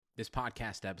This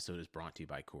podcast episode is brought to you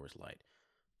by Coors Light.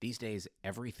 These days,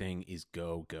 everything is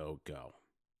go, go, go.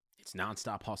 It's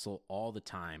nonstop hustle all the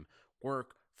time.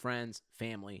 Work, friends,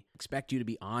 family expect you to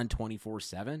be on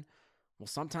 24/7. Well,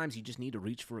 sometimes you just need to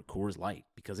reach for a Coors Light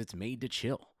because it's made to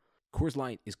chill. Coors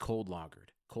Light is cold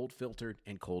lagered, cold filtered,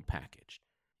 and cold packaged.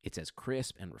 It's as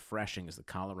crisp and refreshing as the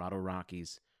Colorado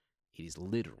Rockies. It is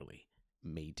literally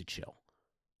made to chill.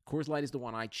 Coors Light is the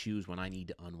one I choose when I need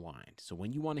to unwind. So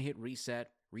when you want to hit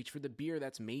reset, reach for the beer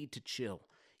that's made to chill.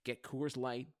 Get Coors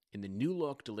Light in the new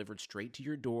look delivered straight to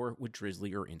your door with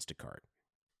Drizzly or Instacart.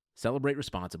 Celebrate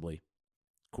responsibly.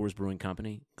 Coors Brewing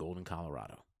Company, Golden,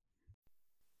 Colorado.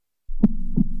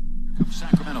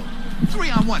 Sacramento.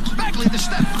 3-on-1. Bagley the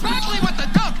step. Bagley with the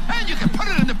dunk. And you can put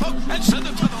it in the book and send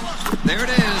it to the left. There it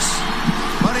is.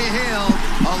 Buddy Hield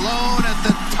alone at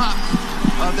the top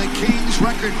of the Kings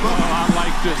record book. Oh, I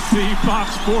like to see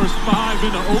Fox Force 5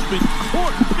 in the open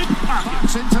court.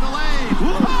 Fox into the lane.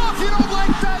 Oh, if you don't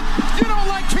like that, you don't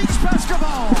like Kings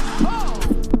basketball. Oh.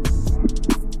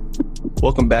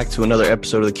 Welcome back to another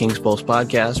episode of the Kings Pulse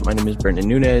podcast. My name is Brendan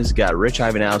Nunez. Got Rich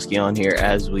Ivanowski on here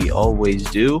as we always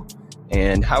do.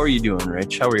 And how are you doing,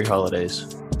 Rich? How were your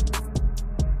holidays?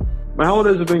 My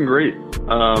holidays have been great.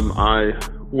 I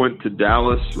went to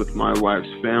Dallas with my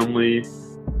wife's family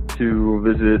to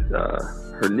visit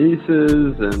her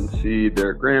nieces and see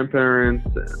their grandparents.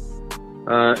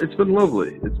 It's been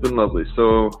lovely.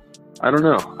 So I don't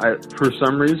know. For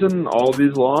some reason, all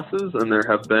these losses, and there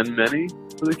have been many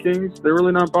for the Kings, they're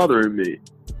really not bothering me.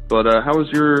 But how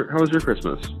was your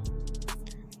Christmas?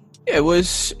 Yeah, it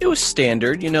was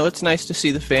standard. You know, it's nice to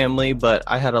see the family, but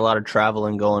I had a lot of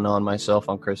traveling going on myself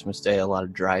on Christmas Day, a lot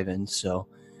of driving, so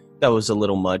that was a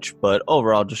little much. But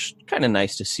overall, just kind of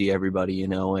nice to see everybody, you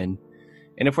know. And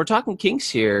if we're talking Kings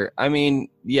here, I mean,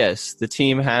 yes, the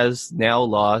team has now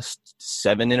lost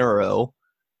 7 in a row,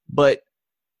 but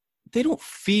they don't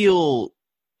feel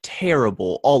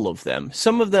terrible, all of them.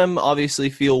 Some of them obviously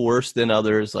feel worse than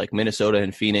others, like Minnesota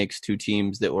and Phoenix, 2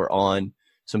 teams that were on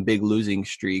some big losing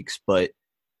streaks. But,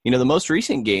 you know, the most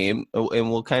recent game,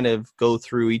 and we'll kind of go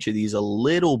through each of these a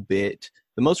little bit,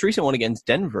 the most recent one against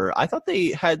Denver, I thought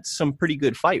they had some pretty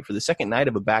good fight for the second night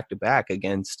of a back-to-back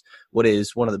against what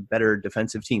is one of the better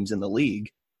defensive teams in the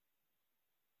league.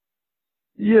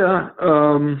 Yeah,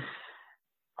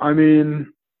 I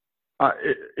mean,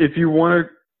 if you want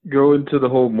to go into the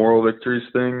whole moral victories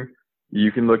thing,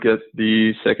 you can look at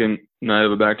the second night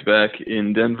of a back-to-back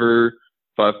in Denver.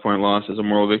 5-point loss is a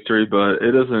moral victory, but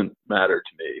it doesn't matter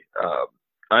to me.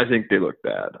 I think they look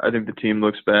bad. I think the team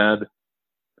looks bad.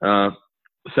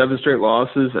 7 straight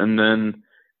losses, and then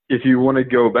if you want to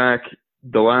go back,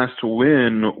 the last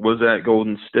win was at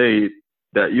Golden State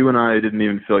that you and I didn't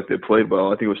even feel like they played well.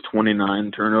 I think it was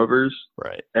 29 turnovers.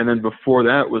 Right. And then before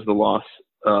that was the loss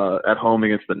at home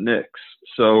against the Knicks.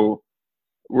 So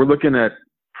we're looking at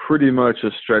pretty much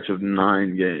a stretch of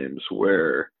 9 games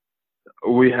where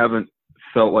we haven't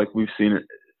felt like we've seen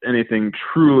anything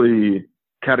truly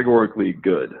categorically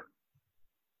good.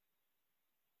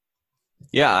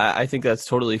 Yeah, I think that's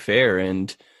totally fair.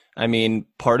 And I mean,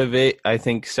 part of it, I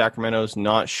think Sacramento's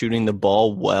not shooting the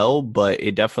ball well, but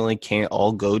it definitely can't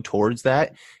all go towards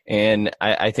that. And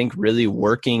I think really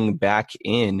working back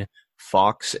in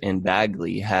Fox and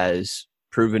Bagley has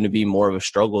proven to be more of a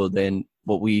struggle than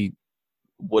what we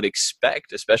would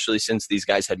expect, especially since these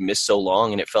guys had missed so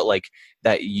long, and it felt like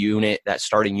that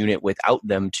starting unit without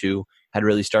them two had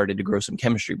really started to grow some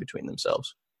chemistry between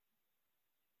themselves.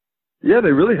 Yeah,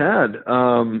 they really had.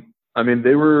 I mean,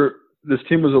 this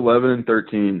team was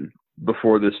 11-13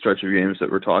 before this stretch of games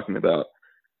that we're talking about,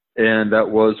 and that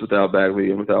was without Bagley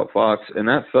and without Fox, and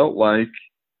that felt like,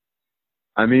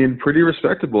 I mean, pretty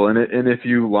respectable. And if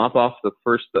you lop off the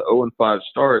 0-5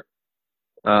 start,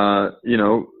 you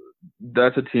know,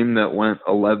 that's a team that went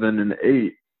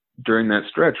 11-8 during that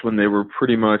stretch when they were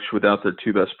pretty much without their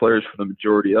 2 best players for the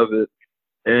majority of it.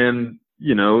 And,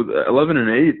 you know,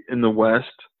 11-8 in the West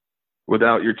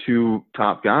without your 2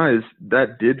 top guys,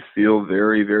 that did feel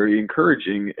very, very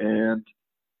encouraging. And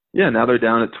yeah, now they're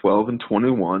down at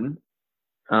 12-21.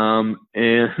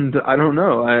 And I don't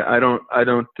know. I don't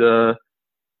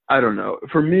know.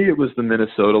 For me, it was the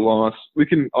Minnesota loss.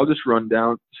 I'll just run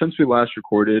down. Since we last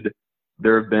recorded,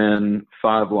 there have been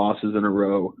 5 losses in a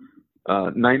row.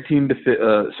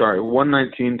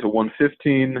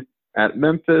 119-115 at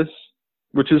Memphis,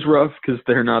 which is rough because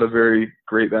they're not a very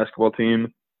great basketball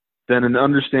team. Then an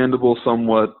understandable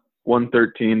somewhat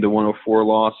 113-104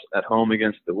 loss at home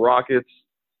against the Rockets.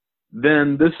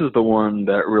 Then this is the one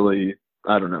that really,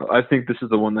 I don't know. I think this is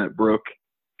the one that broke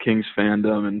Kings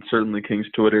fandom and certainly Kings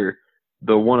Twitter.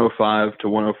 The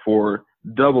 105-104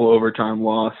 double overtime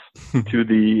loss to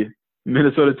the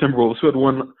Minnesota Timberwolves, who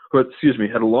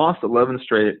had lost 11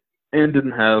 straight and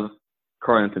didn't have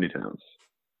Karl-Anthony Towns.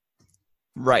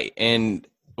 Right, and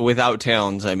without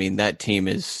Towns, I mean that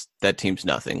team's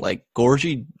nothing. Like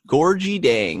Gorgie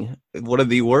Dang, one of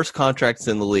the worst contracts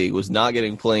in the league, was not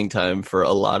getting playing time for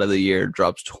a lot of the year.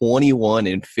 Drops 21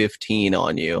 and 15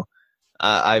 on you.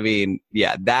 I mean,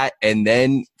 yeah, that, and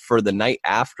then for the night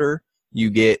after, you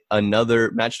get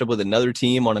matched up with another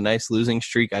team on a nice losing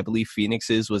streak. I believe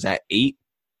Phoenix's was at 8,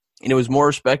 and it was more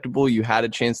respectable. You had a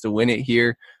chance to win it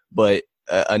here, but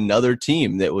another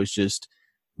team that was just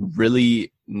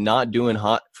really not doing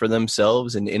hot for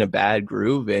themselves and in a bad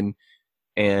groove, and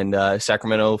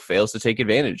Sacramento fails to take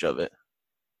advantage of it.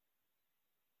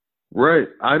 Right.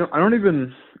 I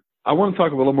want to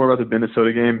talk a little more about the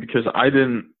Minnesota game because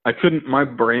my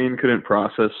brain couldn't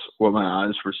process what my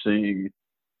eyes were seeing.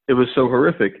 It was so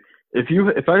horrific.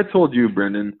 If I had told you,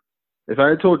 Brendan, the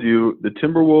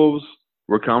Timberwolves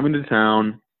were coming to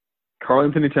town,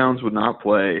 Karl-Anthony Towns would not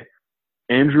play,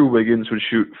 Andrew Wiggins would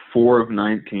shoot 4 of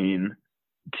 19,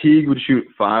 Teague would shoot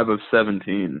 5 of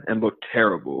 17 and look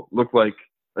terrible, look like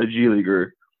a G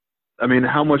Leaguer. I mean,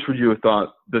 how much would you have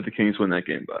thought that the Kings win that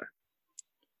game by?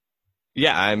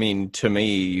 Yeah, I mean, to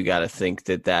me, you got to think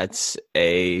that's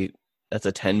a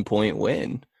 10-point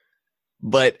win.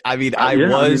 But, I mean, I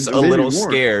was a little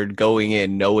scared going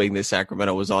in knowing that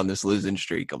Sacramento was on this losing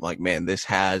streak. I'm like, man, this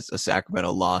has a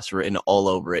Sacramento loss written all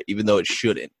over it, even though it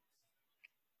shouldn't.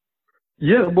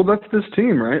 Yeah, well, that's this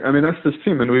team, right? I mean, that's this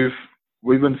team, and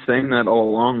we've been saying that all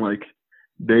along. Like,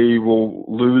 they will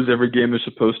lose every game they're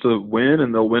supposed to win,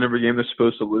 and they'll win every game they're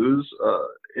supposed to lose.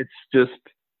 It's just,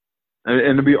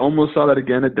 and we almost saw that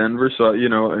again at Denver. So,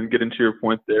 and get into your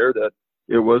point there that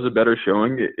it was a better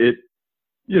showing.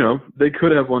 They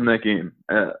could have won that game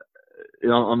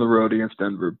on the road against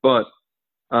Denver, but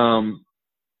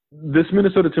this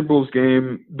Minnesota Timberwolves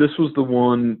game, this was the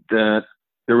one that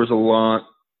there was a lot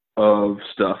of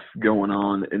stuff going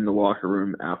on in the locker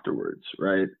room afterwards,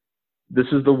 right? This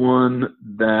is the one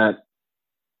that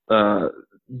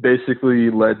basically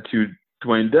led to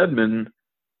Dwayne Dedmon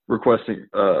requesting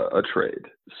a trade.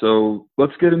 So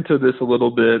let's get into this a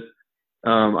little bit.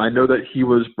 I know that he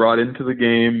was brought into the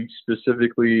game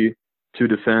specifically to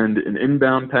defend an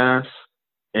inbound pass,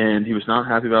 and he was not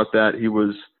happy about that. He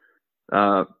was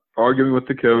arguing with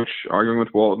the coach, arguing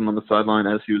with Walton on the sideline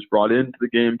as he was brought into the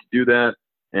game to do that,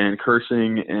 and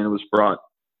cursing, and was brought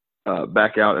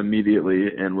back out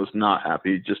immediately and was not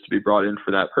happy just to be brought in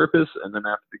for that purpose. And then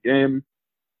after the game,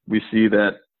 we see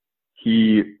that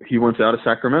he wants out of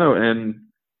Sacramento. And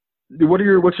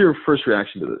what's your first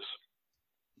reaction to this?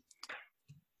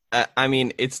 I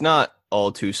mean, it's not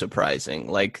all too surprising.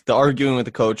 Like, the arguing with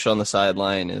the coach on the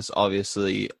sideline is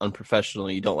obviously unprofessional.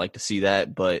 You don't like to see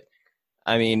that. But,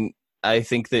 I mean, I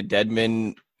think that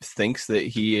Dedmon thinks that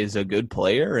he is a good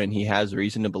player, and he has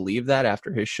reason to believe that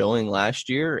after his showing last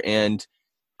year, and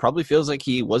probably feels like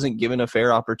he wasn't given a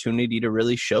fair opportunity to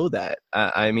really show that.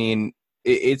 I mean,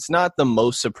 it's not the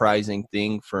most surprising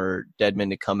thing for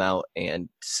Dedmon to come out and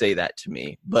say that to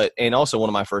me. And also one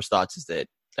of my first thoughts is that,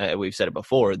 we've said it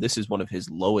before, this is one of his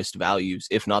lowest values,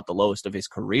 if not the lowest of his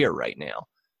career right now.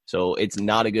 So it's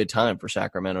not a good time for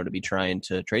Sacramento to be trying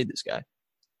to trade this guy.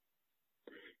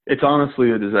 It's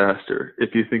honestly a disaster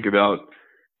if you think about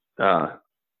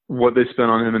what they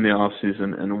spent on him in the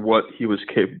offseason and what he was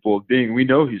capable of being. We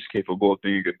know he's capable of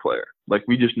being a good player. Like,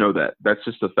 we just know that. That's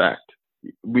just a fact.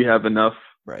 We have enough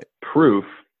proof.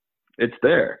 It's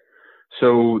there.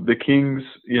 So the Kings,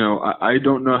 I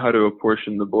don't know how to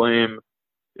apportion the blame.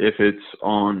 If it's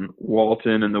on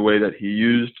Walton and the way that he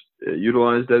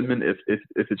utilized Dedmon, if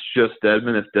it's just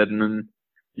Dedmon, if Dedmon,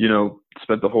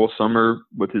 spent the whole summer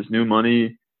with his new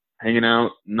money hanging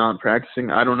out, not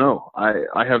practicing, I don't know.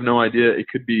 I have no idea. It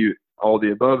could be all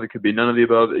the above. It could be none of the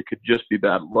above. It could just be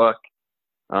bad luck.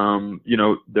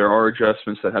 There are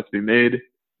adjustments that have to be made.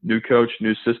 New coach,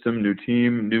 new system, new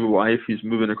team, new life. He's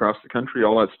moving across the country,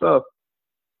 all that stuff.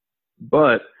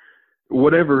 But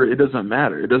whatever, it doesn't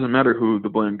matter. It doesn't matter who the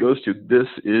blame goes to. This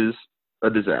is a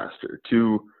disaster.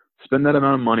 To spend that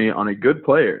amount of money on a good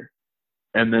player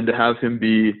and then to have him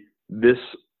be this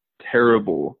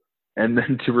terrible and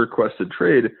then to request a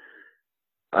trade,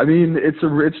 I mean, it's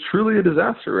truly a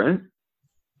disaster, right?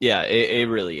 Yeah, it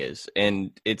really is.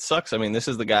 And it sucks. I mean, this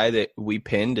is the guy that we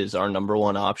pinned as our number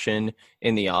one option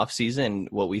in the offseason,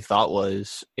 what we thought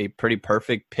was a pretty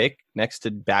perfect pick next to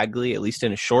Bagley, at least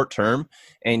in a short term.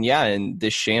 And yeah, and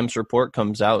this Shams report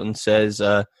comes out and says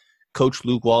Coach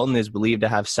Luke Walton is believed to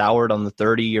have soured on the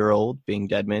 30-year-old, being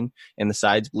Dedmon, and the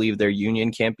sides believe their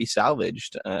union can't be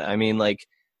salvaged. I mean, like,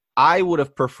 I would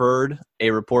have preferred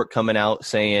a report coming out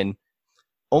saying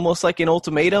almost like an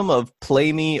ultimatum of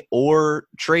play me or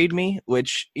trade me,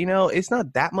 which, it's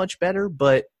not that much better,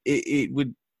 but it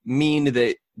would mean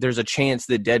that there's a chance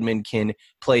that Dedmon can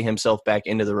play himself back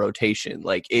into the rotation.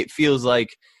 Like, it feels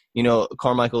like,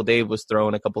 Carmichael Dave was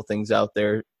throwing a couple things out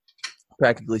there,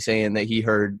 practically saying that he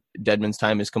heard Dedmon's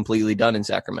time is completely done in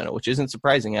Sacramento, which isn't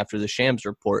surprising after the Shams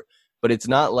report, but it's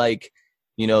not like,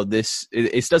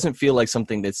 it doesn't feel like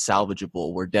something that's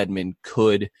salvageable where Dedmon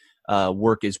could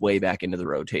work his way back into the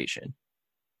rotation.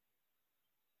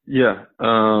 Yeah.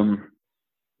 The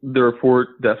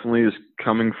report definitely is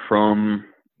coming from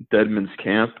Dedmon's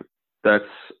camp. That's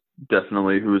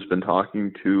definitely who's been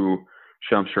talking to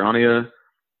Shams Charania.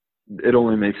 It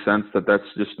only makes sense that that's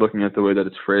just looking at the way that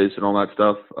it's phrased and all that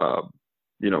stuff.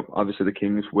 Obviously the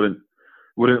Kings wouldn't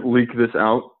leak this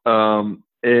out.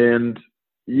 And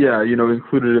yeah,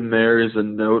 included in there is a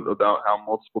note about how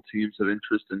multiple teams have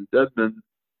interest in Dedmon.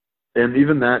 And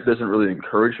even that doesn't really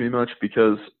encourage me much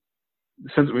because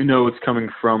since we know it's coming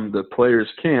from the players'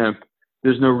 camp,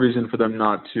 there's no reason for them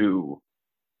not to,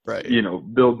 right,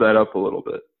 build that up a little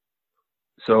bit.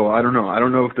 So I don't know. I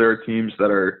don't know if there are teams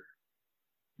that are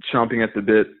chomping at the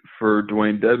bit for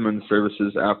Dewayne Dedmon's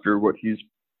services after what he's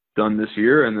done this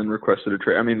year and then requested a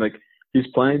trade. I mean, like, he's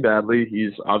playing badly.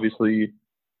 He's obviously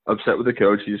upset with the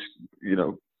coach. He's,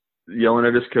 yelling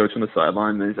at his coach on the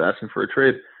sideline and he's asking for a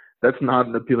trade. That's not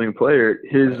an appealing player.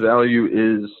 His value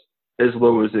is as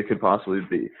low as it could possibly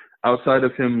be. Outside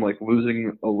of him, like,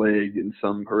 losing a leg in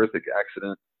some horrific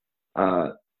accident,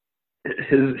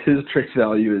 his trade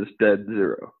value is dead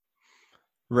zero.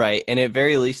 Right, and at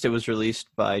very least it was released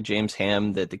by James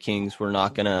Ham that the Kings were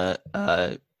not going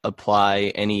to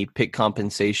apply any pick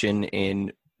compensation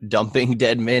in dumping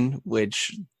Dedmon,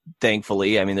 which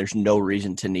thankfully, I mean, there's no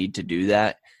reason to need to do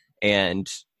that. And,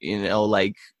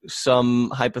 like, some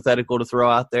hypothetical to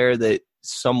throw out there that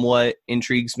somewhat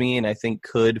intrigues me and I think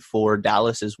could for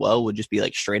Dallas as well would just be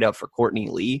like straight up for Courtney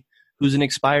Lee, who's an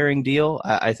expiring deal.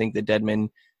 I think that Dedmon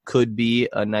could be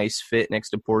a nice fit next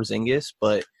to Porzingis,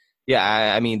 but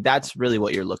yeah, I mean, that's really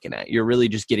what you're looking at. You're really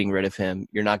just getting rid of him.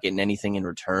 You're not getting anything in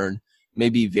return.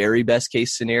 Maybe very best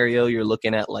case scenario, you're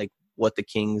looking at like what the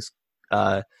Kings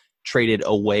traded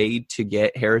away to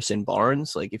get Harrison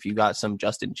Barnes. Like if you got some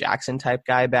Justin Jackson type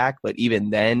guy back, but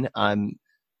even then I'm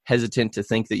hesitant to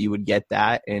think that you would get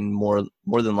that. And more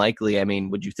than likely, I mean,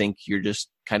 would you think you're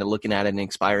just kind of looking at an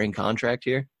expiring contract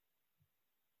here?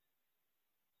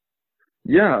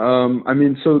 Yeah. I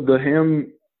mean, so the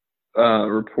Ham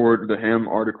report, the Ham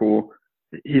article,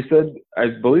 he said, I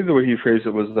believe the way he phrased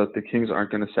it was that the Kings aren't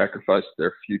going to sacrifice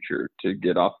their future to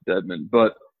get off Dedmon.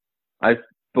 But I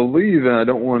believe, and I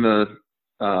don't want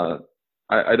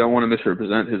to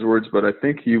misrepresent his words, but I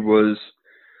think he was,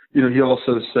 he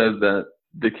also said that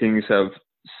the Kings have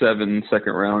 7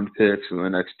 second-round picks in the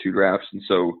next 2 drafts, and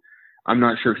so I'm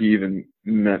not sure if he even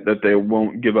meant that they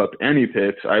won't give up any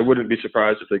picks. I wouldn't be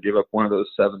surprised if they give up one of those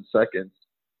 7 seconds,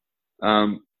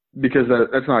 because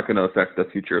that's not going to affect the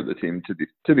future of the team.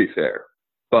 To be fair,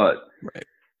 but right.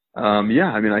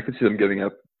 Yeah, I mean, I could see them giving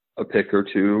up a pick or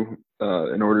 2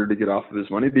 in order to get off of his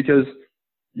money. Because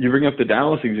you bring up the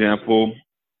Dallas example,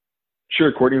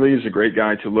 sure, Courtney Lee is a great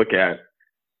guy to look at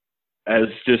as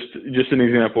just an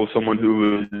example of someone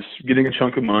who is getting a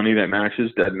chunk of money that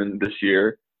matches Dedmon this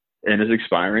year and is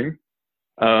expiring.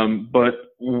 But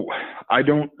I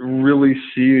don't really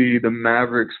see the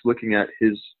Mavericks looking at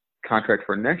his contract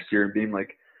for next year and being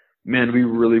like, man, we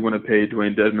really want to pay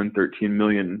Dewayne Dedmon $13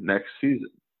 million next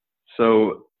season.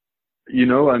 So,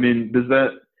 I mean,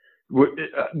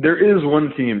 there is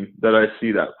one team that I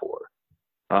see that for.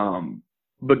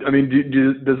 But I mean,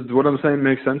 does what I'm saying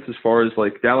make sense as far as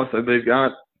like Dallas? They've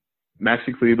got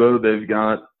Maxi Kleber, they've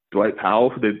got Dwight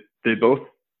Powell. They both,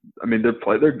 I mean,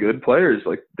 they're good players.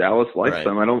 Like Dallas likes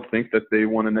them. I don't think that they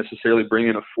want to necessarily bring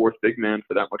in a 4th big man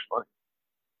for that much money.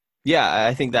 Yeah,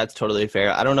 I think that's totally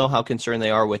fair. I don't know how concerned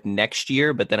they are with next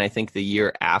year, but then I think the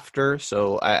year after.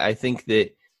 So I think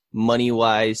that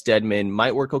money-wise, Dedmon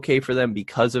might work okay for them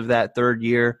because of that 3rd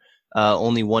year.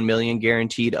 Only $1 million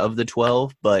guaranteed of the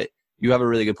 12, but you have a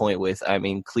really good point with, I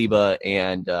mean, Kleba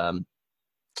and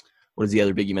what is the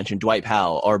other big you mentioned? Dwight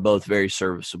Powell are both very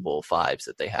serviceable 5s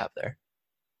that they have there.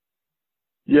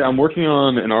 Yeah, I'm working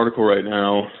on an article right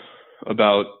now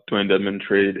about Dewayne Dedmon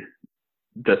trade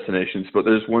destinations, but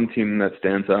there's one team that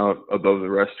stands out above the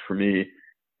rest for me,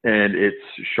 and it's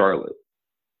Charlotte.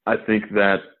 I think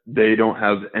that they don't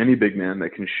have any big man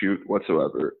that can shoot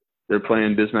whatsoever. They're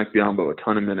playing Bismack Biyombo a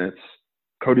ton of minutes.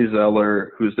 Cody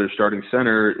Zeller, who's their starting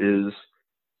center, is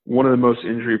one of the most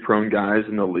injury-prone guys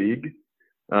in the league.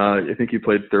 I think he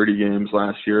played 30 games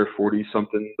last year, 40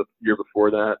 something the year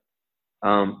before that.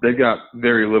 They've got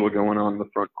very little going on in the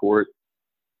front court.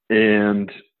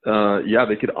 And,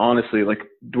 they could honestly, like,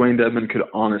 Dwayne Dedmon could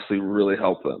honestly really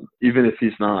help them, even if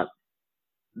he's not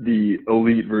the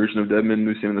elite version of Dedmon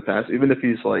we've seen in the past. Even if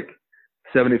he's like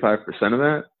 75% of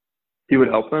that, he would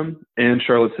help them. And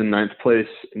Charlotte's in 9th place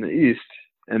in the East,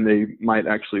 and they might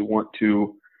actually want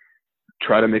to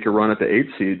try to make a run at the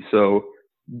 8th seed. So,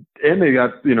 and they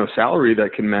got, salary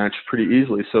that can match pretty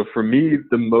easily. So for me,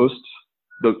 the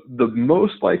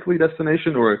most likely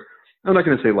destination, or I'm not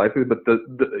going to say likely, but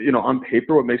the on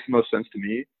paper, what makes the most sense to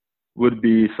me would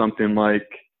be something like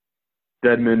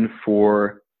Dedmon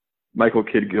for Michael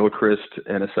Kidd-Gilchrist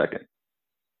and a second.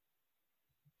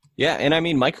 Yeah, and I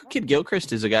mean, Michael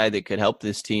Kidd-Gilchrist is a guy that could help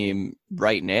this team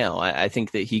right now. I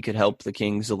think that he could help the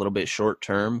Kings a little bit short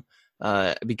term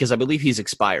because I believe he's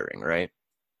expiring, right?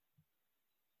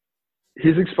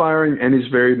 He's expiring, and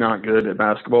he's very not good at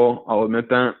basketball. I'll admit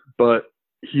that, but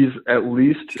he's at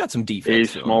least he's got some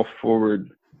defense. A small forward.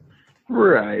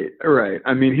 Right.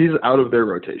 I mean, he's out of their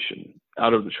rotation,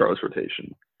 out of the Charles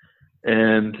rotation.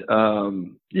 And,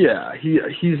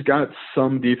 he's got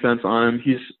some defense on him.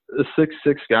 He's a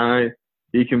 6'6" guy.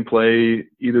 He can play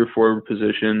either forward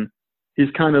position. He's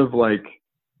kind of like,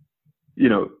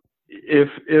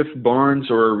 if Barnes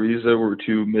or Ariza were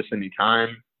to miss any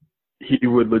time, he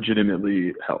would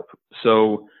legitimately help.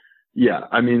 So,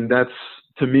 I mean, that's,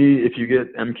 to me, if you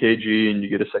get MKG and you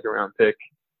get a second-round pick,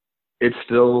 it's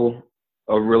still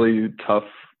a really tough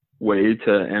way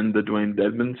to end the Dwayne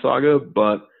Dedmon saga,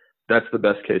 but that's the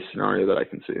best-case scenario that I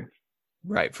can see.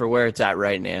 Right, for where it's at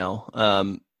right now.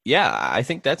 I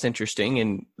think that's interesting.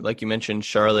 And like you mentioned,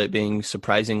 Charlotte being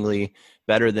surprisingly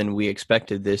better than we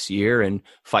expected this year and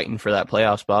fighting for that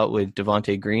playoff spot with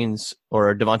Devontae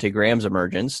Graham's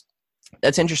emergence.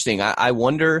 That's interesting. I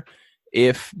wonder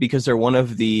if, because they're one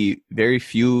of the very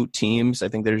few teams, I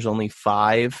think there's only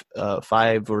five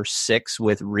or six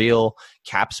with real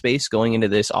cap space going into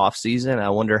this offseason. I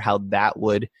wonder how that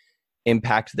would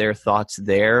impact their thoughts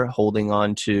there, holding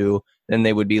on to, then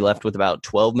they would be left with about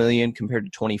 $12 million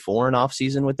compared to $24 in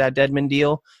offseason with that Dedmon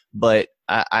deal. But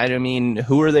I mean,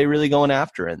 who are they really going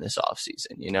after in this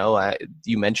offseason?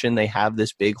 You mentioned they have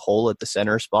this big hole at the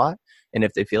center spot, and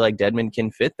if they feel like Dedmon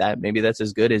can fit that, maybe that's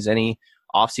as good as any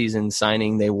offseason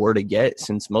signing they were to get,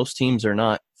 since most teams are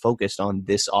not focused on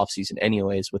this offseason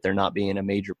anyways, with there not being a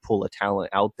major pool of talent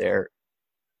out there.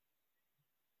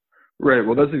 Right.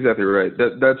 Well, that's exactly right.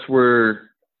 That's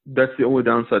the only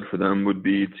downside for them would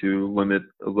be to limit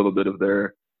a little bit of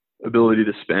their ability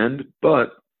to spend. But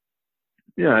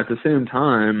at the same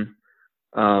time,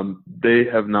 they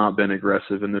have not been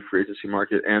aggressive in the free agency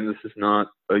market, and this is not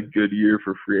a good year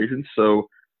for free agents. So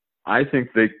I think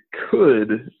they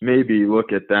could maybe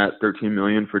look at that $13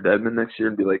 million for Dedmon next year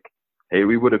and be like, hey,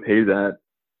 we would have paid that.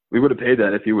 We would have paid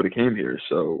that if he would have came here.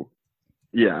 So,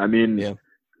 I mean,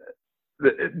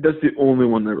 that's the only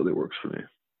one that really works for me.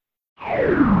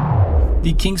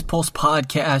 The Kings Pulse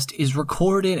podcast is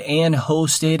recorded and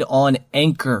hosted on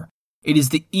Anchor. It is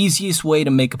the easiest way to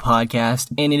make a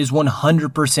podcast, and it is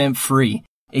 100% free.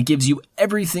 It gives you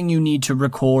everything you need to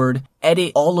record,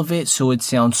 edit all of it so it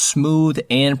sounds smooth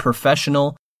and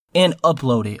professional, and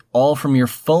upload it all from your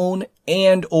phone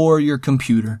and or your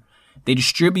computer. They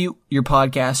distribute your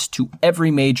podcast to every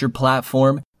major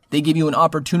platform. They give you an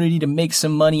opportunity to make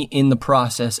some money in the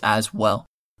process as well.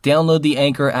 Download the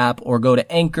Anchor app or go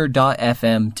to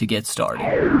anchor.fm to get started.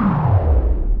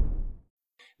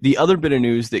 The other bit of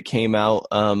news that came out,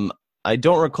 I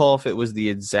don't recall if it was the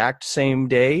exact same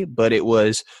day, but it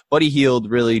was Buddy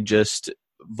Hield really just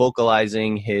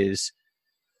vocalizing his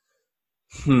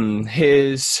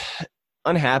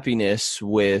unhappiness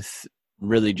with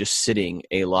really just sitting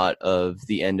a lot of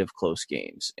the end of close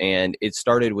games. And it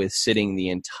started with sitting the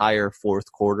entire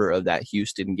fourth quarter of that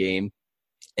Houston game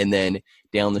and then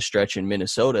down the stretch in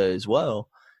Minnesota as well.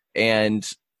 And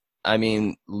I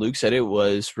mean, Luke said it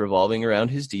was revolving around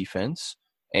his defense.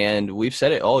 And we've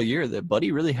said it all year that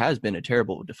Buddy really has been a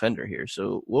terrible defender here.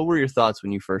 So what were your thoughts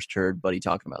when you first heard Buddy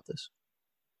talking about this?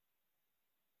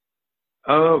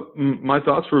 My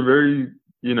thoughts were very,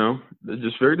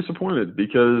 just very disappointed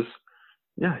because,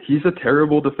 he's a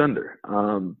terrible defender.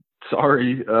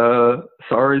 Sorry. But,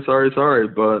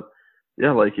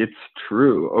 it's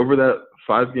true. Over that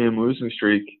 5-game losing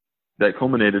streak that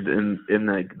culminated in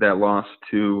that loss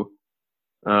to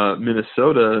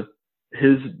Minnesota,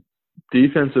 his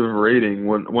defensive rating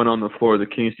when on the floor, the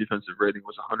Kings' defensive rating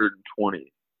was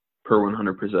 120 per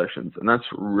 100 possessions, and that's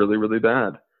really, really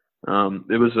bad.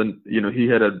 It was he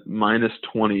had a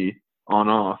 -20 on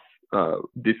off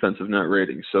defensive net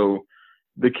rating. So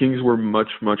the Kings were much,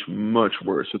 much, much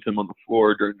worse with him on the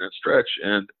floor during that stretch.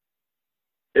 And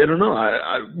I don't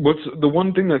know. What's the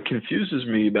one thing that confuses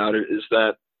me about it is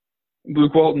that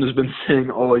Luke Walton has been saying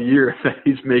all year that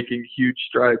he's making huge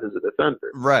strides as a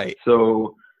defender. Right.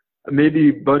 So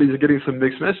maybe Buddy's getting some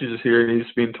mixed messages here, and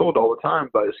he's being told all the time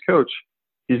by his coach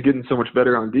he's getting so much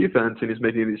better on defense and he's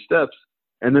making these steps.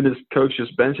 And then his coach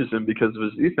just benches him because of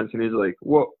his defense, and he's like,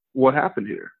 what happened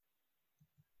here?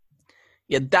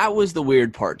 Yeah, that was the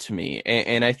weird part to me.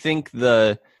 And I think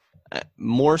the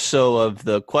more so of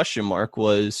the question mark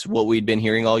was what we'd been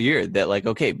hearing all year, that like,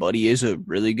 okay, Buddy is a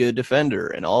really good defender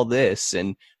and all this,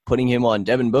 and putting him on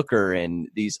Devin Booker and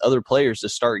these other players to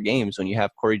start games when you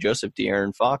have Corey Joseph,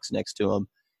 De'Aaron Fox next to him.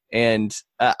 And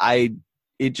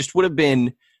it just would have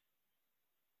been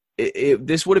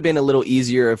this would have been a little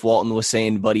easier if Walton was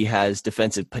saying Buddy has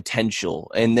defensive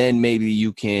potential, and then maybe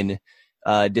you can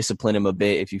discipline him a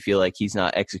bit if you feel like he's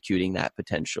not executing that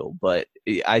potential. But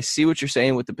I see what you're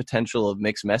saying with the potential of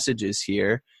mixed messages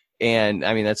here. And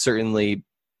I mean, that's certainly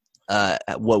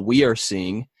what we are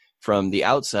seeing from the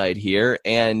outside here.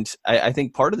 And I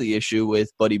think part of the issue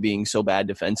with Buddy being so bad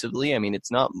defensively, I mean,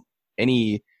 it's not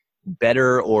any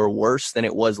better or worse than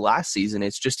it was last season.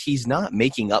 It's just he's not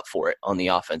making up for it on the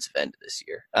offensive end this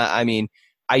year. I mean,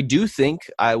 I do think,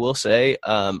 I will say,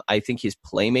 I think his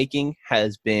playmaking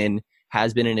has been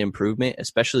an improvement,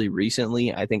 especially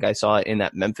recently. I think I saw it in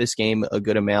that Memphis game a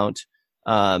good amount.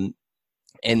 That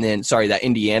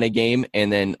Indiana game.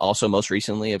 And then also most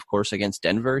recently, of course, against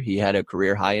Denver, he had a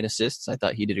career high in assists. I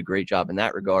thought he did a great job in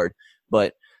that regard.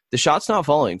 But the shot's not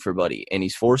falling for Buddy, and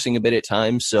he's forcing a bit at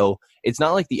times. So it's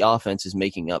not like the offense is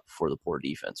making up for the poor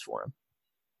defense for him.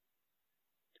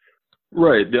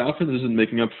 Right. The offense isn't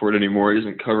making up for it anymore. It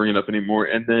isn't covering it up anymore.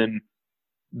 And then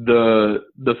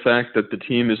the fact that the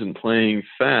team isn't playing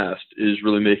fast is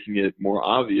really making it more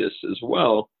obvious as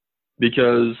well,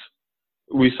 because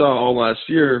we saw all last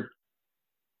year,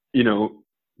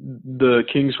 the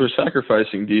Kings were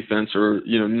sacrificing defense, or,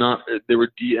 they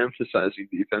were de-emphasizing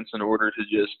defense in order to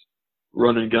just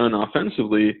run and gun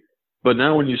offensively. But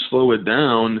now when you slow it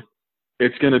down,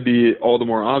 it's going to be all the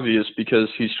more obvious because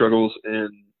he struggles in,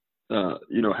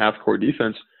 half-court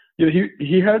defense.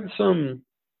 He had some,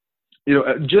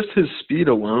 just his speed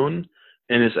alone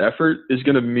and his effort is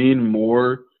going to mean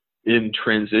more in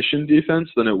transition defense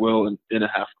than it will in a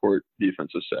half-court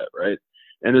defensive set, right?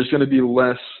 And there's going to be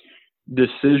less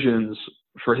decisions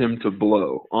for him to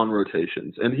blow on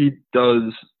rotations, and he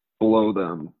does blow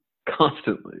them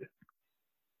constantly.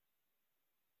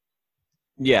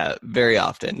 Yeah, very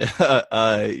often.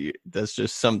 That's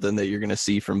just something that you're going to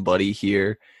see from Buddy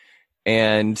here.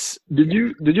 And did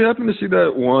you happen to see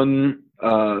that one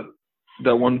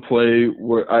play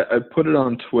where I put it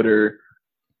on Twitter?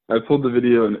 I pulled the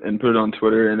video and put it on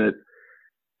Twitter, and it,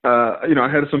 I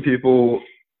had some people,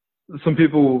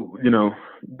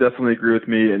 definitely agree with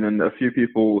me, and then a few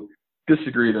people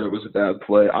disagree that it was a bad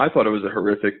play. I thought it was a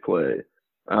horrific play.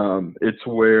 It's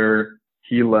where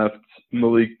he left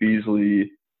Malik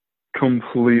Beasley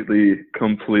completely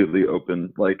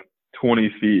open, like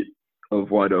 20 feet of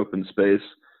wide open space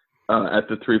at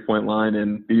the three-point line,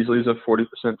 and Beasley's a 40%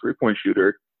 three-point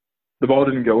shooter. The ball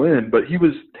didn't go in, but he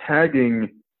was tagging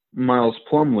Miles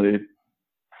Plumlee,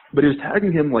 but he was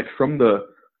tagging him like from the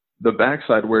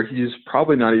backside where he's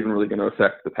probably not even really going to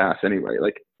affect the pass anyway.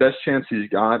 Like, best chance he's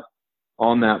got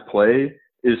on that play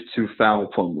is to foul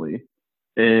Plumlee.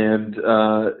 And,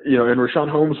 and Richaun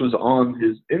Holmes was on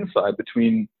his inside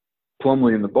between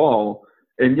Plumlee and the ball.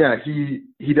 And yeah, he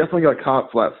definitely got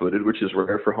caught flat-footed, which is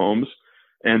rare for Holmes.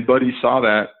 And Buddy saw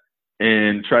that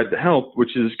and tried to help,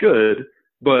 which is good.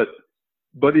 But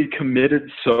Buddy committed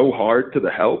so hard to the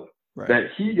help that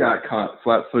he got caught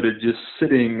flat-footed just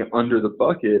sitting under the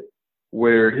bucket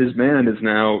where his man is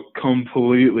now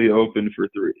completely open for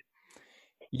three.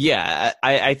 Yeah,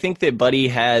 I think that Buddy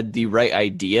had the right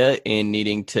idea in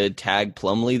needing to tag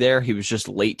Plumlee there. He was just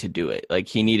late to do it. Like,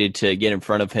 he needed to get in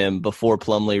front of him before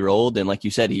Plumlee rolled. And like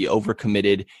you said, he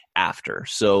overcommitted after.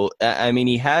 So, I mean,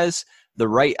 he has the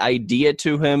right idea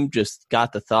to him, just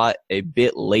got the thought a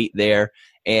bit late there.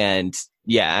 And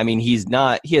yeah, I mean, he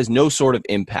has no sort of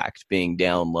impact being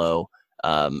down low,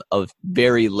 of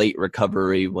very late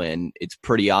recovery when it's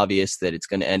pretty obvious that it's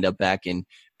going to end up back in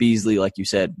Beasley, like you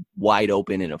said, wide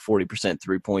open and a 40%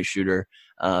 three-point shooter.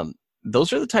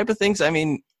 Those are the type of things, I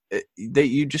mean, that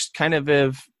you just kind of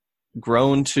have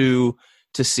grown to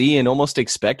see and almost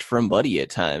expect from Buddy at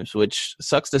times, which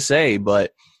sucks to say,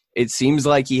 but it seems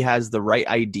like he has the right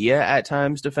idea at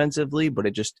times defensively, but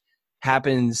it just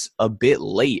happens a bit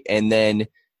late. And then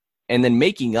And then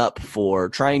making up for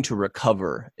trying to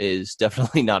recover is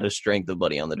definitely not a strength of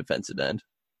Buddy on the defensive end.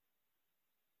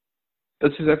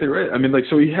 That's exactly right. I mean, like,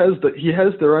 so he has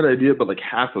the right idea, but like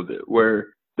half of it, where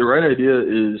the right idea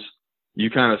is you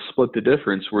kind of split the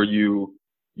difference, where you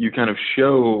kind of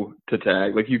show to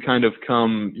tag, like you kind of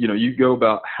come, you go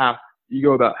about half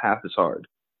as hard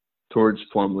towards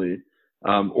Plumlee,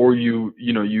 or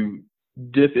you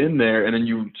dip in there and then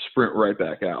you sprint right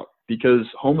back out, because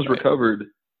Holmes recovered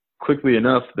quickly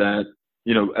enough that,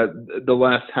 at the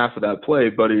last half of that play,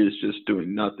 Buddy is just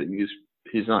doing nothing.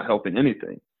 He's not helping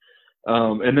anything.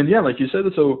 And then, like you said,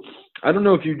 so I don't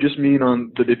know if you just mean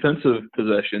on the defensive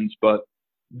possessions, but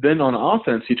then on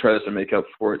offense, he tries to make up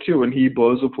for it too. When he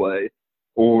blows a play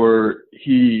or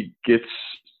he gets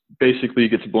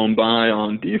blown by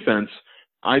on defense,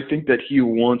 I think that he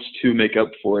wants to make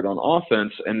up for it on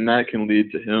offense, and that can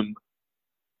lead to him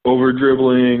over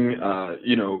dribbling,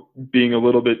 being a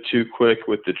little bit too quick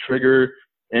with the trigger.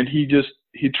 And he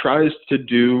tries to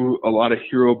do a lot of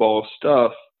hero ball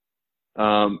stuff,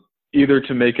 either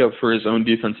to make up for his own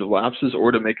defensive lapses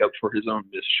or to make up for his own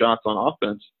missed shots on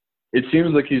offense. It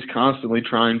seems like he's constantly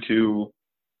trying to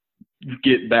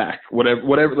get back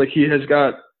whatever. Like, he has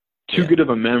got too good of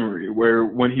a memory where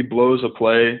when he blows a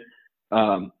play,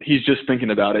 he's just thinking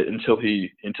about it until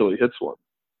he hits one.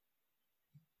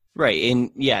 Right.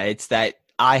 And it's that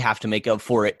I have to make up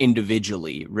for it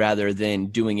individually rather than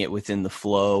doing it within the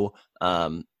flow.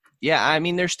 I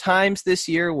mean, there's times this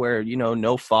year where,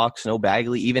 no Fox, no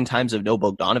Bagley, even times of no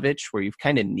Bogdanovich, where you've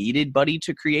kind of needed Buddy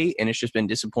to create, and it's just been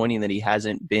disappointing that he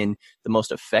hasn't been the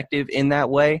most effective in that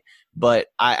way. But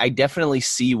I definitely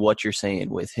see what you're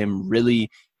saying with him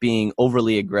really being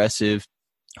overly aggressive,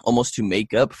 almost to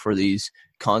make up for these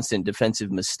constant defensive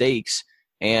mistakes.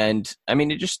 And, I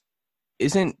mean, it just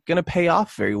isn't going to pay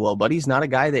off very well. Buddy's not a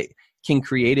guy that can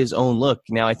create his own look.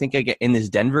 Now, I think in this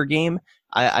Denver game,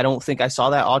 I don't think I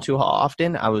saw that all too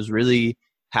often. I was really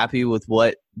happy with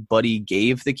what Buddy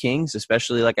gave the Kings,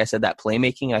 especially, like I said, that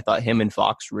playmaking. I thought him and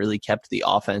Fox really kept the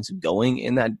offense going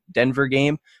in that Denver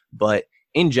game. But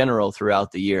in general,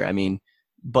 throughout the year, I mean,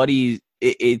 Buddy,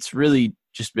 it's really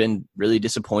just been really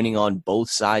disappointing on both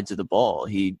sides of the ball.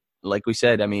 He, like we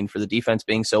said, I mean, for the defense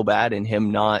being so bad and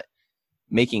him not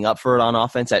making up for it on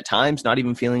offense at times, not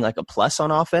even feeling like a plus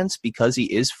on offense because he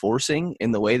is forcing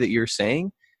in the way that you're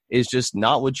saying, is just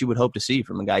not what you would hope to see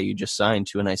from a guy you just signed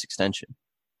to a nice extension.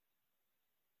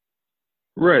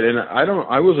 Right, and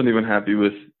I wasn't even happy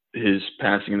with his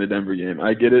passing in the Denver game.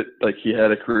 I get it, like he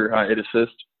had a career high 8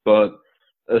 assists, but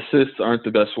assists aren't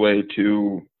the best way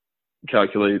to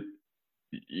calculate.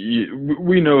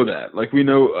 We know that. Like, we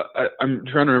know, I'm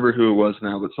trying to remember who it was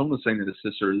now, but someone was saying that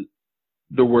assists are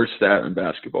the worst stat in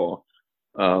basketball.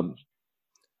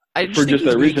 I just think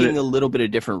he's making a little bit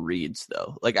of different reads,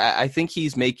 though. Like, I think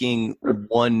he's making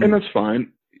one. And that's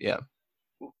fine. Yeah.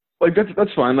 Like,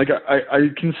 that's fine. Like, I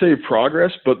can say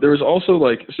progress, but there was also,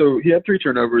 so he had 3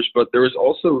 turnovers, but there was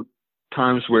also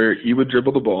times where he would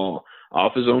dribble the ball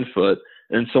off his own foot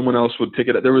and someone else would pick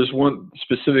it up. There was one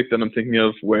specific that I'm thinking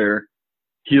of where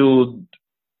he's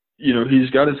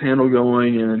got his handle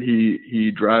going and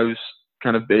he drives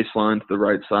kind of baseline to the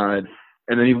right side,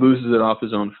 and then he loses it off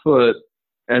his own foot.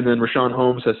 And then Richaun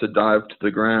Holmes has to dive to the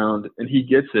ground, and he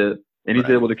gets it, and he's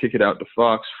able to kick it out to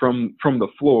Fox from the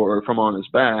floor, from on his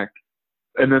back.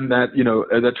 And then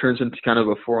that turns into kind of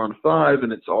a 4-on-5,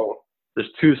 and there's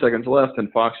 2 seconds left,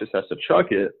 and Fox just has to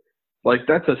chuck it. Like,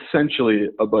 that's essentially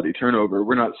a Buddy turnover.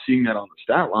 We're not seeing that on the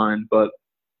stat line, but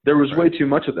there was way too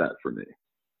much of that for me.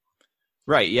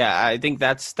 Right, yeah, I think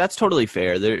that's totally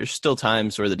fair. There's still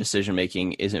times where the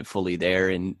decision-making isn't fully there,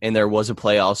 and there was a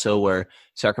play also where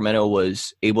Sacramento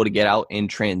was able to get out in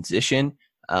transition.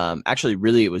 Actually,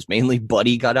 really, it was mainly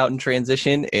Buddy got out in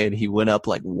transition, and he went up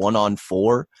like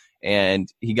 1-on-4,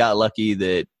 and he got lucky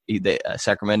that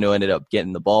Sacramento ended up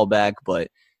getting the ball back. But,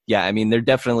 yeah, I mean, there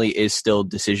definitely is still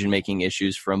decision-making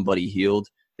issues from Buddy Hield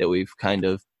that we've kind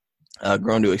of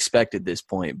grown to expect at this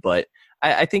point. But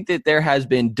I think that there has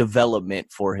been development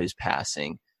for his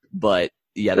passing, but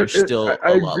yeah, there's still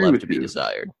a lot left to be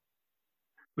desired.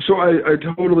 So I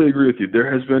totally agree with you.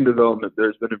 There has been development,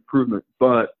 there's been improvement,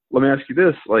 but let me ask you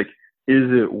this, like,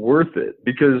 is it worth it?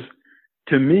 Because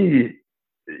to me,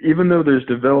 even though there's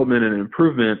development and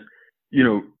improvement,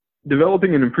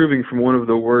 developing and improving from one of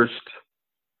the worst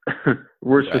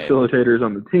facilitators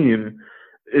on the team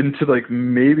into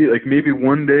maybe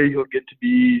one day he'll get to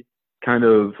be kind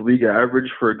of league average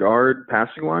for a guard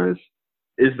passing wise,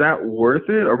 is that worth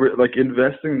it? Are we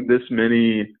investing this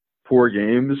many poor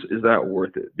games? Is that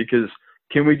worth it? Because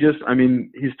can we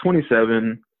he's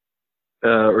 27.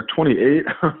 or 28.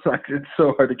 I was like, it's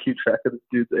so hard to keep track of this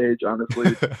dude's age,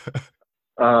 honestly.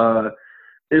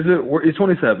 He's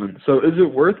 27. So is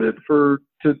it worth it to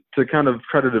kind of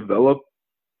try to develop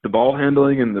the ball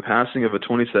handling and the passing of a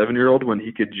 27-year-old when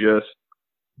he could just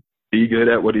be good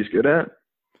at what he's good at?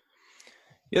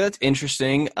 Yeah, that's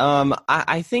interesting.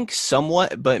 I think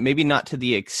somewhat, but maybe not to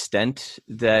the extent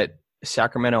that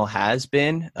Sacramento has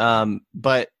been.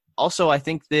 But also I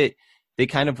think that they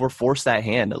kind of were forced that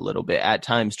hand a little bit at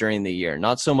times during the year.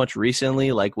 Not so much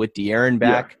recently, like with De'Aaron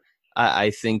back. Yeah.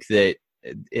 I think that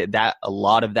a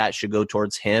lot of that should go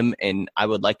towards him, and I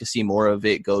would like to see more of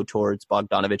it go towards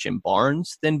Bogdanovich and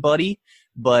Barnes than Buddy.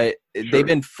 But sure, they've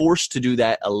been forced to do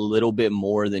that a little bit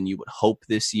more than you would hope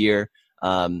this year.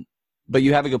 But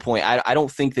you have a good point. I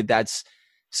don't think that that's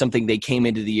something they came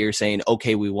into the year saying,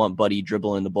 okay, we want Buddy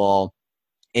dribbling the ball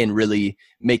and really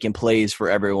making plays for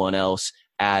everyone else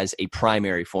as a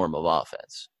primary form of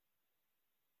offense.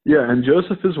 Yeah, and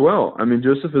Joseph as well.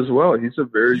 He's a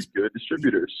very good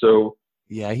distributor. So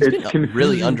yeah, he's been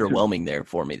really underwhelming there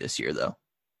for me this year, though.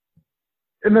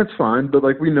 And that's fine, but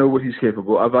like we know what he's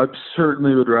capable of. I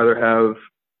certainly would rather have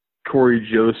Corey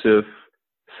Joseph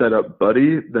set up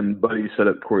Buddy than Buddy set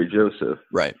up Corey Joseph.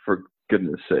 Right. For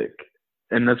goodness sake.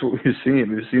 And that's what we've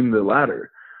seen. We've seen the latter.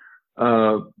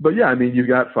 But yeah, I mean, you've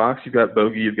got Fox, you've got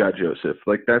Bogey, you've got Joseph.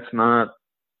 Like that's not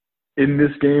in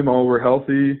this game. All we're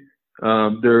healthy.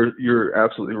 You're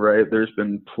absolutely right. There's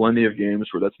been plenty of games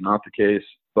where that's not the case.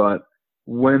 But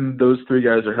when those three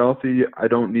guys are healthy, I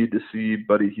don't need to see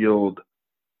Buddy Hield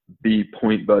be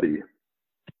point Buddy.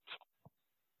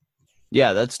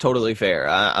 Yeah, that's totally fair.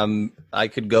 I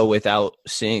could go without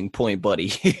seeing point Buddy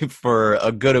for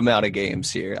a good amount of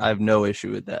games here. I have no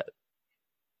issue with that.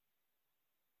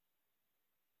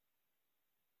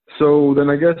 So then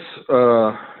I guess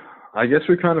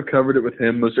we kind of covered it with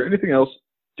him. Was there anything else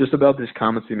just about these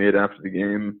comments he made after the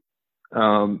game?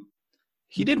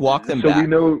 He did walk them back. So we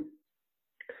know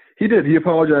he did. He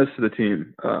apologized to the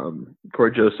team.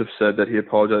 Corey Joseph said that he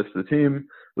apologized to the team.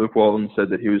 Luke Walton said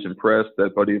that he was impressed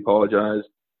that Buddy apologized.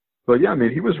 But, yeah, I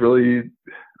mean, he was really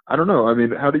 – I don't know. I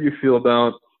mean, how do you feel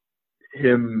about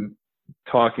him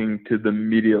talking to the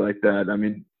media like that? I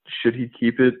mean, should he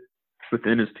keep it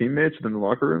within his teammates, within the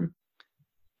locker room?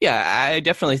 Yeah, I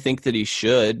definitely think that he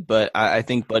should, but I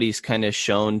think Buddy's kind of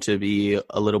shown to be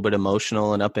a little bit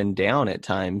emotional and up and down at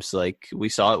times. Like we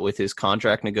saw it with his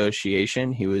contract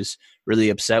negotiation. He was really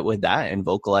upset with that and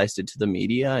vocalized it to the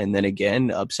media. And then again,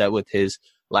 upset with his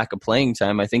lack of playing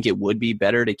time. I think it would be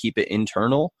better to keep it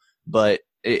internal, but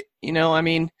it's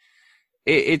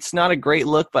not a great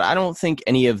look, but I don't think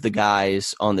any of the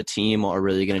guys on the team are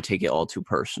really going to take it all too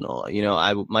personal.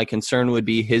 My concern would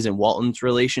be his and Walton's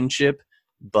relationship.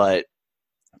 But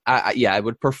I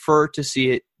would prefer to see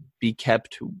it be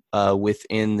kept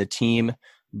within the team.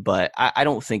 But I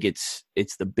don't think it's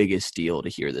the biggest deal to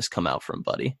hear this come out from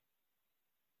Buddy.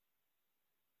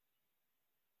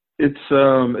 It's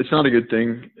not a good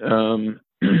thing.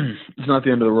 It's not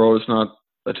the end of the world. It's not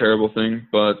a terrible thing.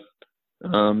 But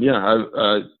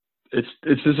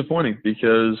it's disappointing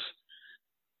because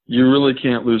you really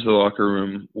can't lose the locker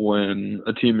room when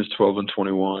a team is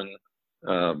 12-21.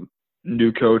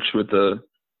 New coach with a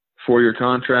 4-year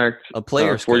contract, a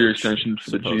player's 4-year coach, extension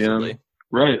for supposedly. the GM.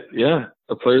 Right, yeah.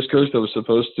 A player's coach that was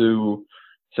supposed to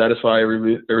satisfy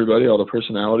everybody, all the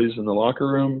personalities in the locker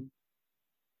room.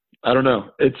 I don't know.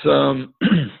 It's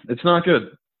not good,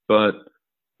 but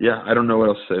yeah, I don't know what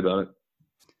else to say about it.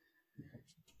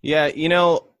 Yeah,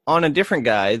 on a different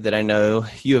guy that I know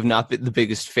you have not been the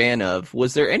biggest fan of,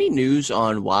 was there any news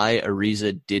on why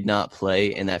Ariza did not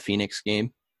play in that Phoenix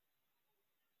game?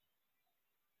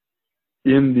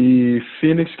 In the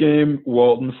Phoenix game,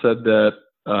 Walton said that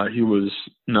he was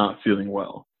not feeling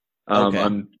well. Okay.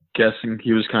 I'm guessing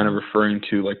he was kind of referring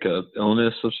to like a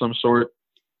illness of some sort.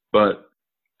 But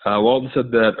Walton said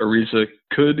that Ariza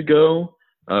could go.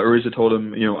 Ariza told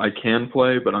him, I can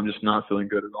play, but I'm just not feeling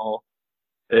good at all.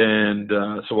 And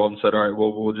so Walton said, all right,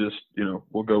 well, we'll just,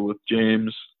 we'll go with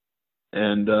James,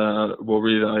 and we'll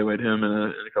reevaluate him in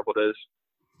a couple of days.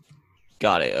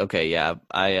 Got it. Okay, yeah.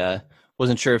 I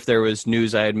wasn't sure if there was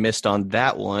news I had missed on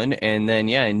that one. And then,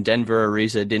 yeah, in Denver,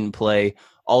 Ariza didn't play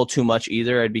all too much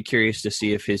either. I'd be curious to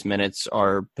see if his minutes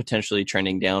are potentially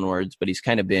trending downwards, but he's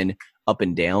kind of been up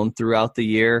and down throughout the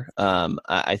year.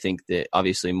 I think that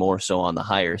obviously more so on the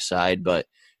higher side, but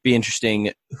be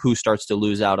interesting who starts to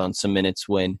lose out on some minutes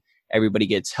when everybody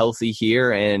gets healthy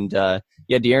here. And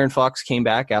De'Aaron Fox came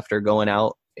back after going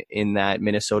out in that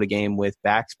Minnesota game with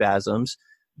back spasms.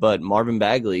 But Marvin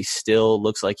Bagley still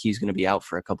looks like he's going to be out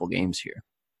for a couple games here.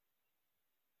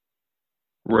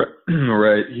 Right.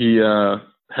 Right. He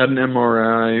had an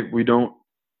MRI. We don't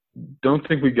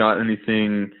think we got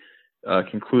anything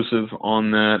conclusive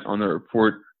on that on the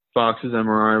report. Fox's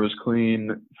MRI was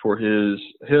clean for his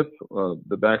hip.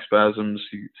 The back spasms,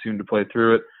 he seemed to play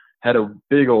through it. Had a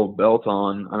big old belt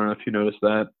on. I don't know if you noticed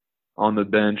that on the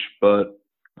bench, but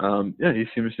yeah, he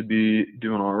seems to be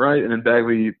doing all right. And then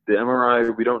Bagley, the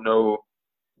MRI, we don't know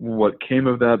what came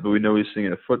of that, but we know he's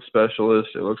seeing a foot specialist.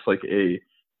 It looks like a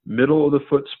middle of the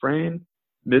foot sprain,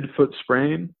 midfoot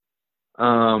sprain.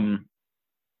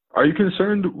 Are you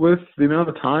concerned with the amount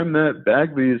of time that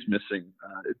Bagley is missing?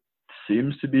 It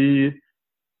seems to be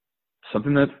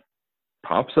something that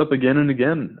pops up again and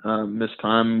again. Missed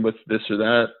time with this or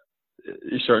that.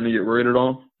 You starting to get worried at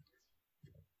all?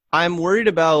 I'm worried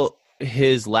about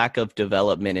his lack of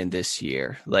development in this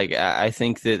year. Like, I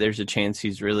think that there's a chance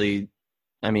he's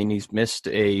missed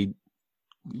a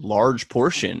large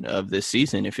portion of this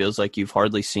season. It feels like you've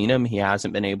hardly seen him. He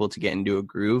hasn't been able to get into a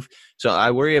groove. So I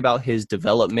worry about his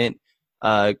development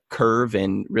curve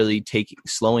and really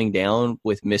slowing down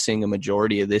with missing a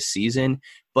majority of this season.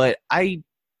 But I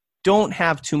don't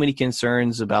have too many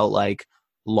concerns about like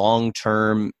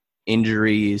long-term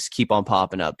injuries keep on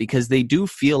popping up, because they do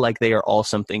feel like they are all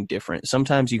something different.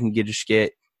 Sometimes you can just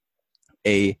get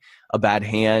a bad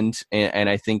hand, and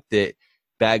I think that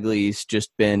Bagley's just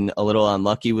been a little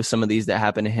unlucky with some of these that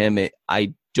happen to him.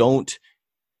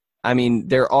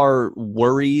 There are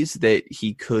worries that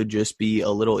he could just be a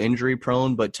little injury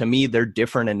prone, but to me, they're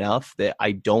different enough that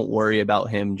I don't worry about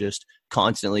him just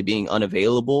constantly being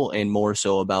unavailable, and more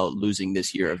so about losing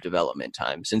this year of development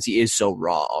time since he is so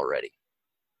raw already.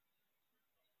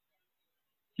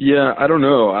 Yeah, I don't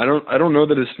know. I don't know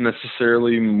that it's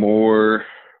necessarily more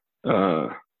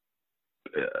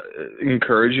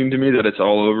encouraging to me that it's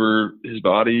all over his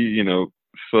body,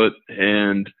 foot,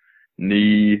 hand,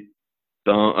 knee,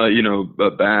 thumb,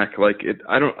 back. Like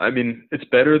it's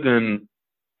better than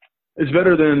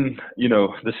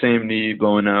the same knee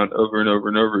blowing out over and over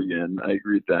and over again. I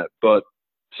agree with that. But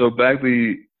so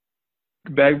Bagley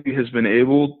has been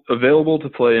available to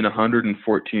play in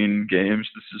 114 games.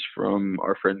 This is from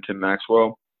our friend Tim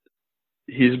Maxwell.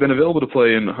 He's been available to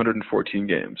play in 114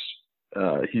 games.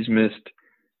 He's missed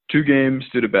 2 games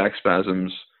due to back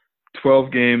spasms,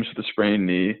 12 games with a sprained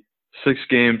knee, 6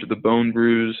 games with a bone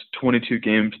bruise, 22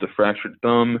 games with a fractured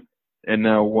thumb, and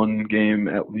now 1 game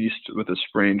at least with a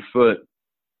sprained foot.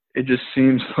 It just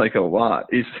seems like a lot.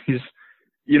 It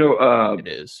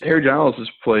is. Harry Giles has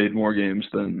played more games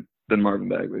than Marvin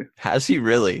Bagley. Has he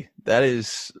really?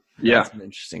 That's an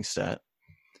interesting stat.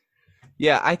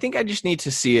 Yeah, I think I just need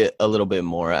to see it a little bit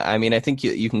more. I mean, I think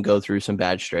you can go through some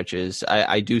bad stretches.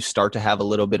 I do start to have a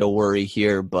little bit of worry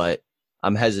here, but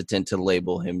I'm hesitant to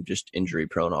label him just injury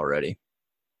prone already.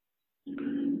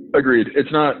 Agreed.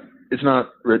 It's not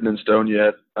written in stone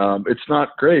yet. It's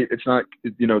not great. It's not,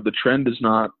 the trend is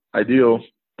not ideal.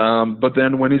 But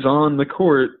then when he's on the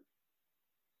court,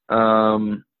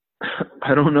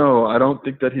 I don't know. I don't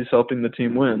think that he's helping the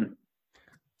team win.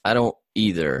 I don't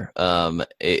either.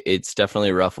 It's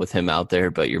definitely rough with him out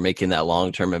there, but you're making that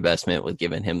long-term investment with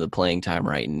giving him the playing time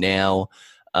right now.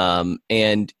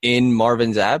 And in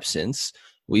Marvin's absence,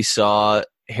 we saw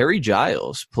Harry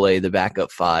Giles play the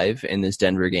backup 5 in this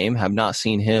Denver game. Have not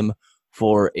seen him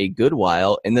for a good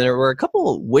while. And there were a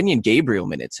couple Wenyen Gabriel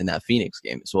minutes in that Phoenix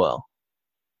game as well.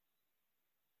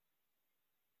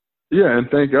 Yeah, and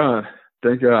thank God.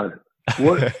 Thank God.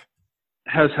 What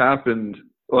has happened?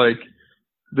 Like,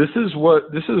 this is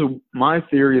my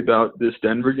theory about this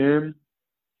Denver game,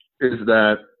 is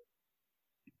that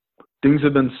things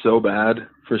have been so bad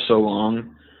for so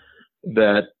long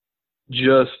that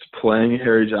just playing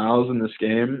Harry Giles in this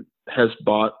game has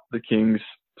bought the Kings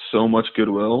so much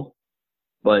goodwill.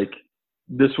 Like,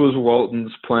 this was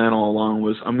Walton's plan all along,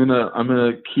 was I'm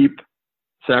gonna keep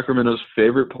Sacramento's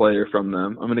favorite player from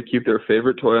them. I'm gonna keep their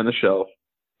favorite toy on the shelf,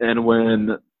 and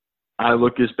when I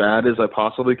look as bad as I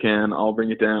possibly can, I'll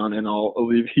bring it down and I'll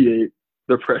alleviate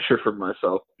the pressure from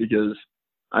myself, because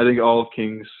I think all of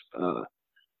Kings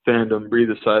fandom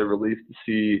breathed a sigh of relief to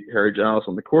see Harry Giles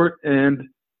on the court. And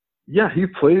yeah, he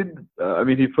played,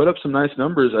 he put up some nice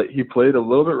numbers. He played a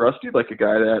little bit rusty, like a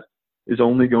guy that is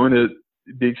only going to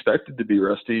be expected to be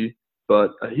rusty,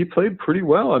 but he played pretty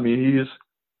well. I mean,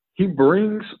 he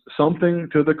brings something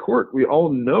to the court. We all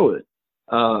know it.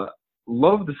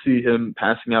 Love to see him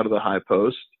passing out of the high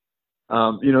post.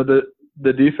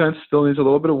 The defense still needs a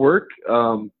little bit of work.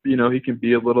 He can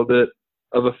be a little bit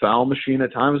of a foul machine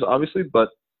at times, obviously, but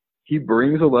he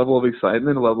brings a level of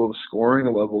excitement, a level of scoring,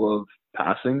 a level of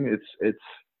passing.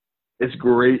 It's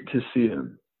great to see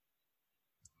him.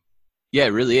 Yeah, it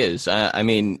really is. I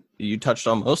mean, you touched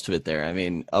on most of it there. I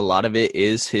mean, a lot of it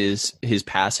is his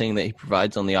passing that he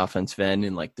provides on the offensive end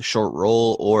in like the short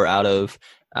roll or out of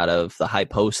the high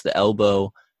post, the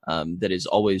elbow. That is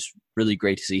always really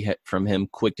great to see from him.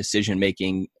 Quick decision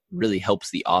making really helps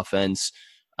the offense.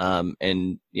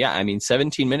 And yeah, I mean,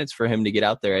 17 minutes for him to get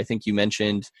out there. I think you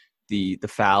mentioned the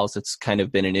fouls. That's kind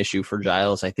of been an issue for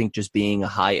Giles. I think just being a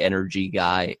high energy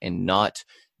guy and not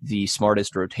the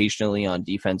smartest rotationally on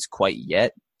defense quite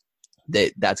yet,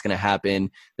 that's going to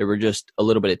happen. There were just a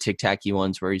little bit of tic-tacky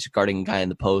ones where he's guarding a guy in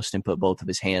the post and put both of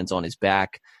his hands on his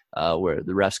back, where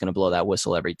the ref's going to blow that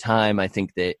whistle every time. I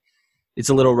think that it's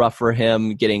a little rough for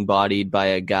him getting bodied by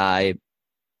a guy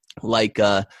like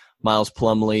Miles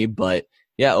Plumlee. But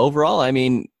yeah, overall, I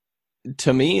mean,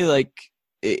 to me, like,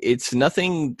 it's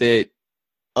nothing that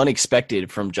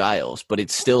unexpected from Giles, but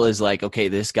it still is like, okay,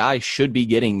 this guy should be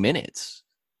getting minutes.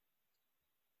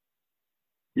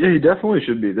 Yeah, he definitely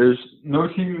should be. There's no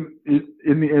team in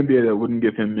the NBA that wouldn't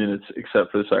give him minutes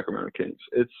except for the Sacramento Kings.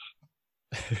 It's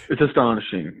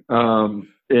astonishing.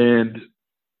 And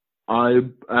I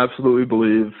absolutely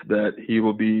believe that he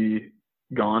will be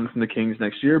gone from the Kings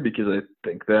next year, because I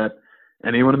think that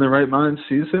anyone in their right mind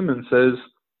sees him and says,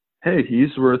 hey,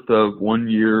 he's worth a 1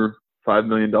 year, $5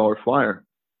 million flyer.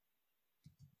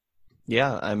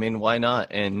 Yeah, I mean, why not?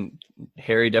 And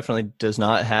Harry definitely does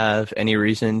not have any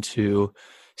reason to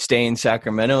stay in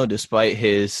Sacramento, despite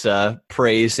his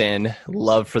praise and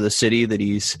love for the city that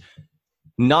he's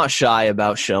not shy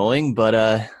about showing.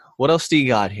 But what else do you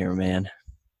got here, man?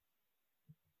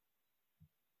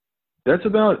 That's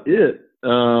about it.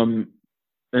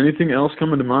 Anything else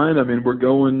coming to mind? I mean, we're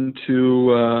going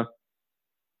to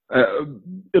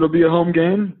it'll be a home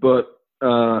game, but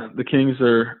the Kings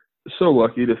are so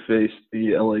lucky to face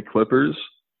the LA Clippers,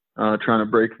 trying to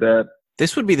break that.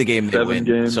 This would be the game they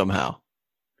win somehow.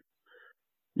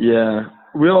 Yeah,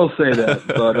 we all say that,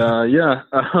 but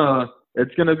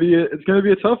it's gonna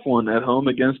be a tough one at home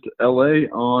against LA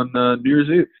on New Year's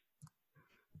Eve.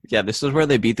 Yeah, this is where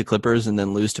they beat the Clippers and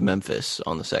then lose to Memphis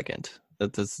on the 2nd.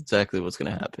 That's exactly what's going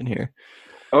to happen here.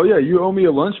 Oh yeah, you owe me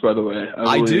a lunch, by the way.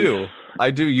 I do.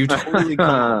 You totally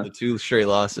called the 2 straight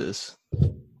losses.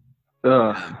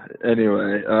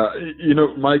 Anyway,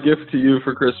 my gift to you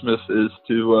for Christmas is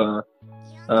to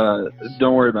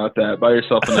don't worry about that. Buy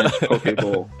yourself a nice poke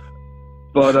bowl.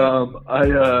 But I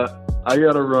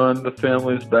gotta run. The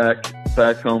family's back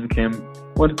home.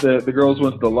 The girls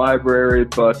went to the library,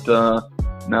 but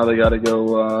now they gotta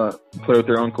go play with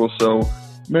their uncle. So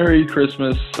Merry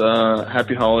Christmas,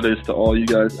 Happy Holidays to all you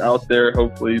guys out there.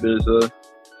 Hopefully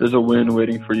there's a win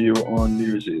waiting for you on New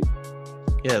Year's Eve.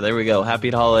 Yeah, there we go. Happy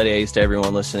holidays to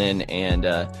everyone listening. And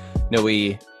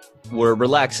we're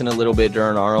relaxing a little bit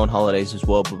during our own holidays as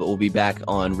well, but we'll be back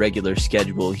on regular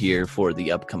schedule here for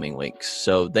the upcoming weeks.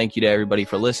 So thank you to everybody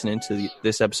for listening to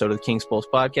this episode of the King's Pulse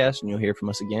podcast, and you'll hear from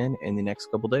us again in the next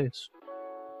couple days.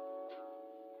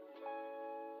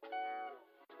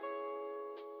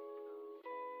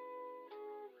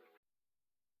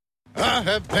 I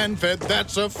have PenFed,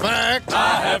 that's a fact.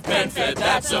 I have PenFed,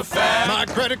 that's a fact. My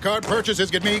credit card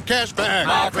purchases get me cash back.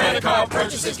 My credit card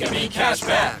purchases get me cash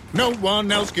back. No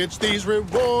one else gets these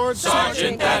rewards.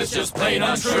 Sergeant, that is just plain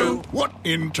untrue. What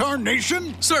in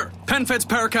tarnation? Sir, PenFed's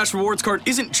PowerCash Rewards card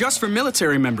isn't just for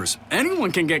military members.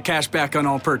 Anyone can get cash back on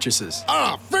all purchases.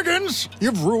 Ah, Figgins!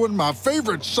 You've ruined my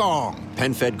favorite song.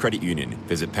 PenFed Credit Union.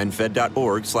 Visit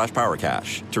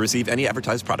PenFed.org/PowerCash. To receive any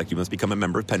advertised product, you must become a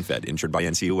member of PenFed, insured by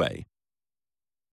NCUA.